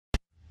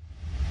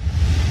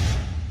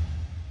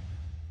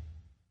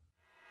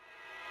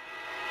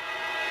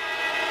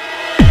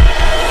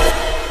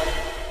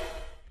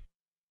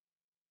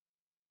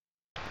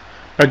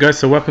Alright guys,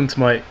 so welcome to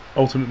my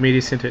Ultimate Media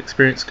Center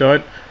Experience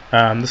Guide.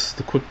 This is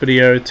the quick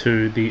video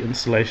to the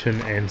installation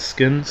and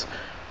skins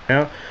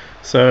now.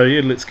 So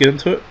yeah, let's get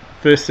into it.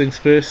 First things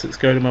first, let's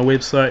go to my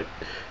website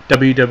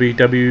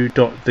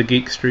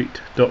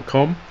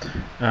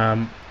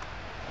www.thegeekstreet.com,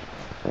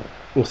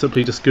 or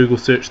simply just Google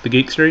search The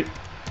Geek Street.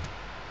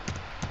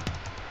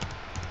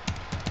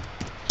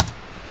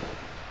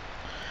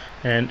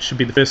 And it should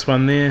be the first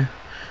one there.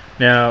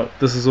 Now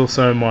this is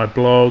also my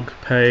blog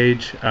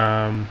page,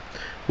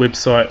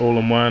 website all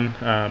in one.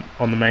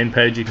 On the main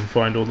page you can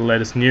find all the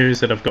latest news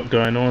that I've got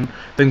going on,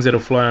 things that'll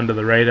fly under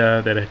the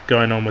radar that are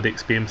going on with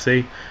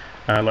XBMC,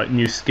 like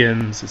new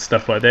skins and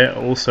stuff like that.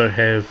 I also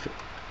have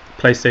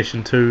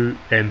PlayStation 2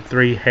 and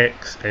 3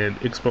 hacks and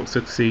Xbox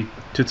 360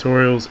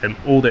 tutorials and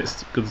all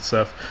that good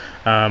stuff.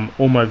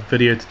 All my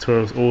video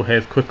tutorials all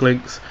have quick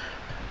links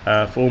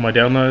for all my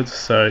downloads,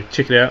 so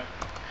check it out.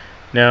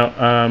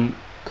 Now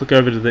click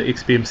over to the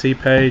XBMC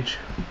page,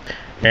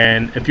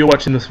 and if you're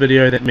watching this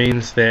video, that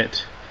means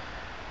that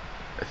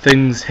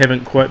things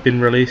haven't quite been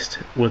released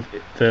with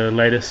the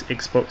latest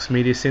Xbox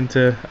Media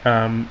Center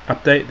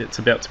update that's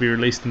about to be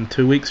released in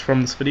 2 weeks from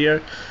this video.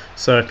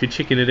 So if you're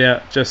checking it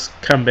out, just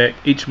come back.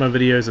 Each of my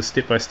videos is a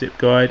step-by-step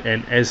guide,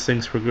 and as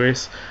things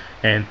progress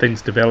and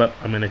things develop,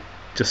 I'm going to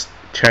just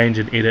change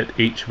and edit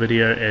each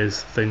video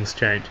as things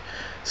change.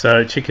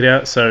 So check it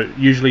out. So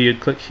usually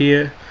you'd click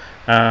here,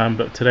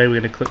 but today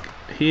we're going to click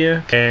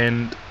here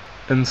and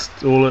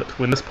install it.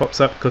 When this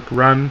pops up, click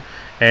run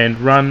and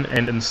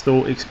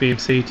install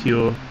XBMC to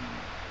your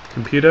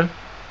computer.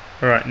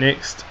 Alright,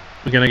 next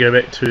we're going to go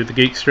back to the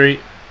Geek Street,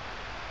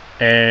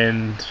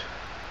 and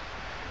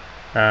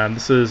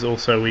this is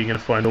also where you're going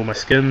to find all my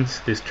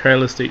skins. There's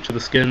trailers to each of the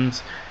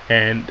skins,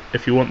 and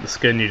if you want the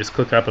skin, you just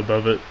click up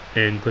above it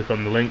and click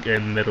on the link,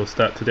 and that'll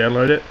start to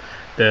download it.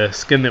 The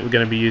skin that we're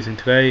going to be using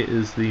today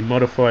is the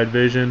modified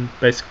version,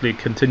 basically a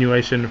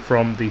continuation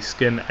from the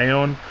skin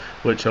Aeon,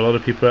 which a lot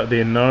of people out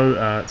there know.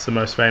 It's the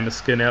most famous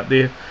skin out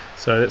there,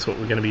 so that's what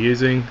we're going to be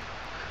using.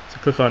 So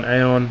click on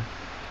Aeon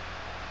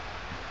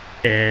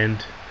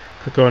and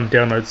click on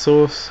download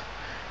source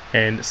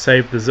and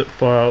save the zip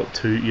file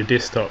to your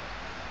desktop.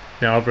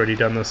 Now I've already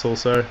done this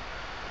also.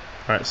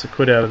 Alright, so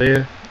quit out of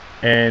there,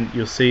 and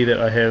you'll see that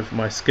I have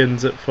my skin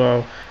zip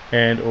file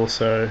and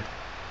also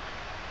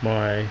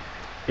my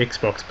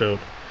Xbox build.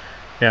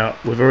 Now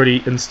we've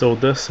already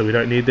installed this, so we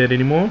don't need that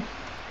anymore.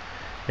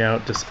 Now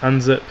just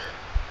unzip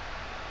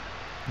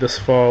this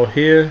file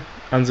here,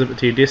 unzip it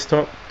to your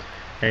desktop,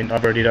 and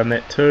I've already done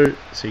that too,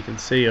 so you can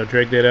see I'll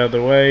drag that out of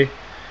the way.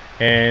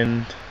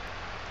 And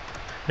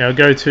now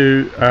go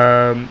to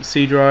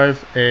C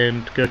drive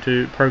and go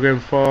to program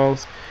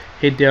files,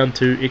 head down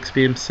to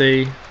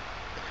XBMC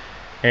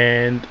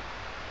and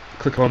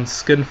click on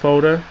skin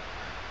folder.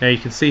 Now you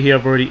can see here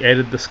I've already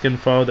added the skin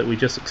file that we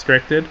just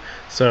extracted,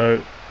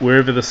 so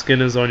wherever the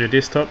skin is on your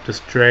desktop,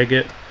 just drag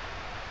it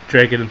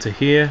into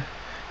here,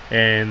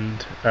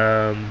 and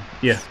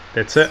yeah,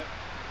 that's it.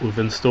 We've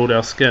installed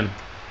our skin.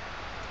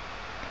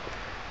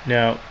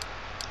 Now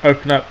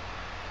open up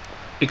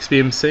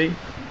XBMC.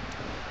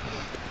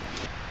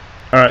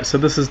 Alright, so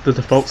this is the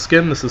default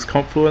skin. This is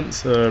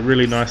Confluence, a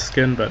really nice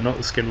skin, but not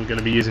the skin we're going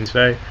to be using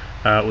today.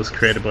 It was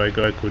created by a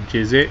guy called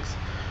JezX.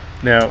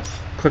 Now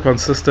click on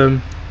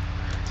System,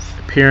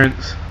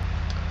 Appearance,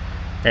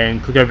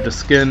 and click over to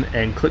Skin,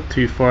 and click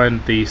to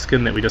find the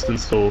skin that we just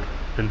installed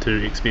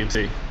into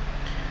XBMC.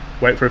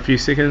 Wait for a few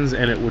seconds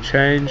and it will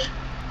change,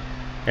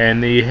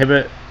 and there you have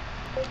it.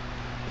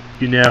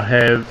 You now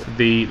have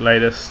the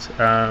latest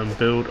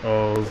build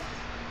of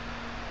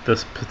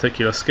this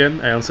particular skin,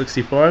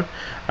 Aeon65.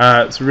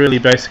 It's really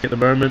basic at the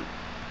moment,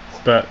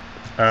 but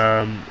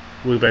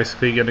we're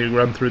basically going to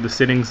run through the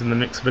settings in the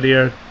next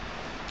video.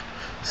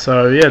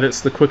 So yeah,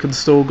 that's the quick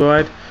install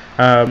guide.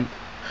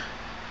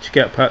 Check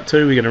out part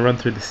 2. We're going to run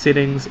through the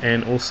settings,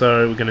 and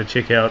also we're going to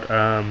check out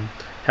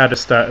how to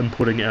start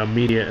importing our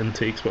media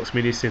into Xbox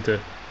Media Center.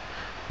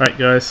 Right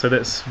guys, so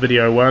that's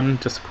video 1,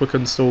 just a quick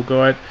install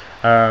guide.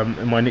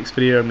 In my next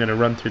video I'm going to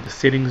run through the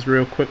settings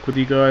real quick with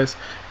you guys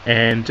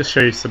and just show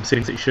you some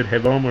settings that you should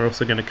have on. We're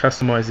also going to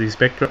customize these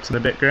backdrops in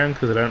the background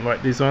because I don't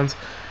like these ones,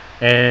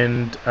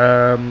 and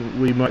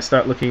we might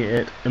start looking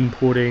at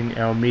importing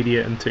our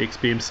media into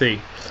XBMC.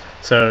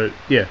 So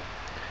yeah,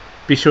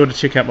 be sure to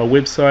check out my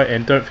website,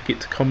 and don't forget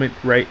to comment,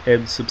 rate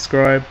and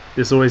subscribe.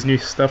 There's always new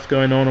stuff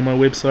going on my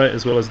website,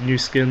 as well as new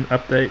skin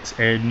updates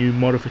and new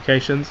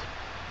modifications.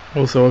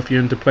 Also, if you're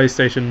into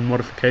PlayStation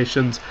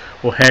modifications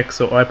or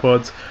hacks or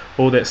iPods,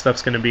 all that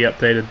stuff's going to be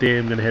updated there.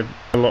 I'm going to have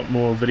a lot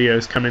more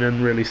videos coming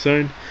in really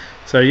soon.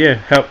 So yeah,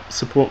 help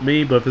support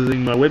me by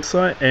visiting my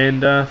website,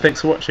 and thanks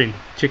for watching.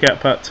 Check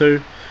out part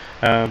 2.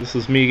 This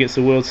is me against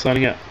the world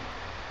signing out.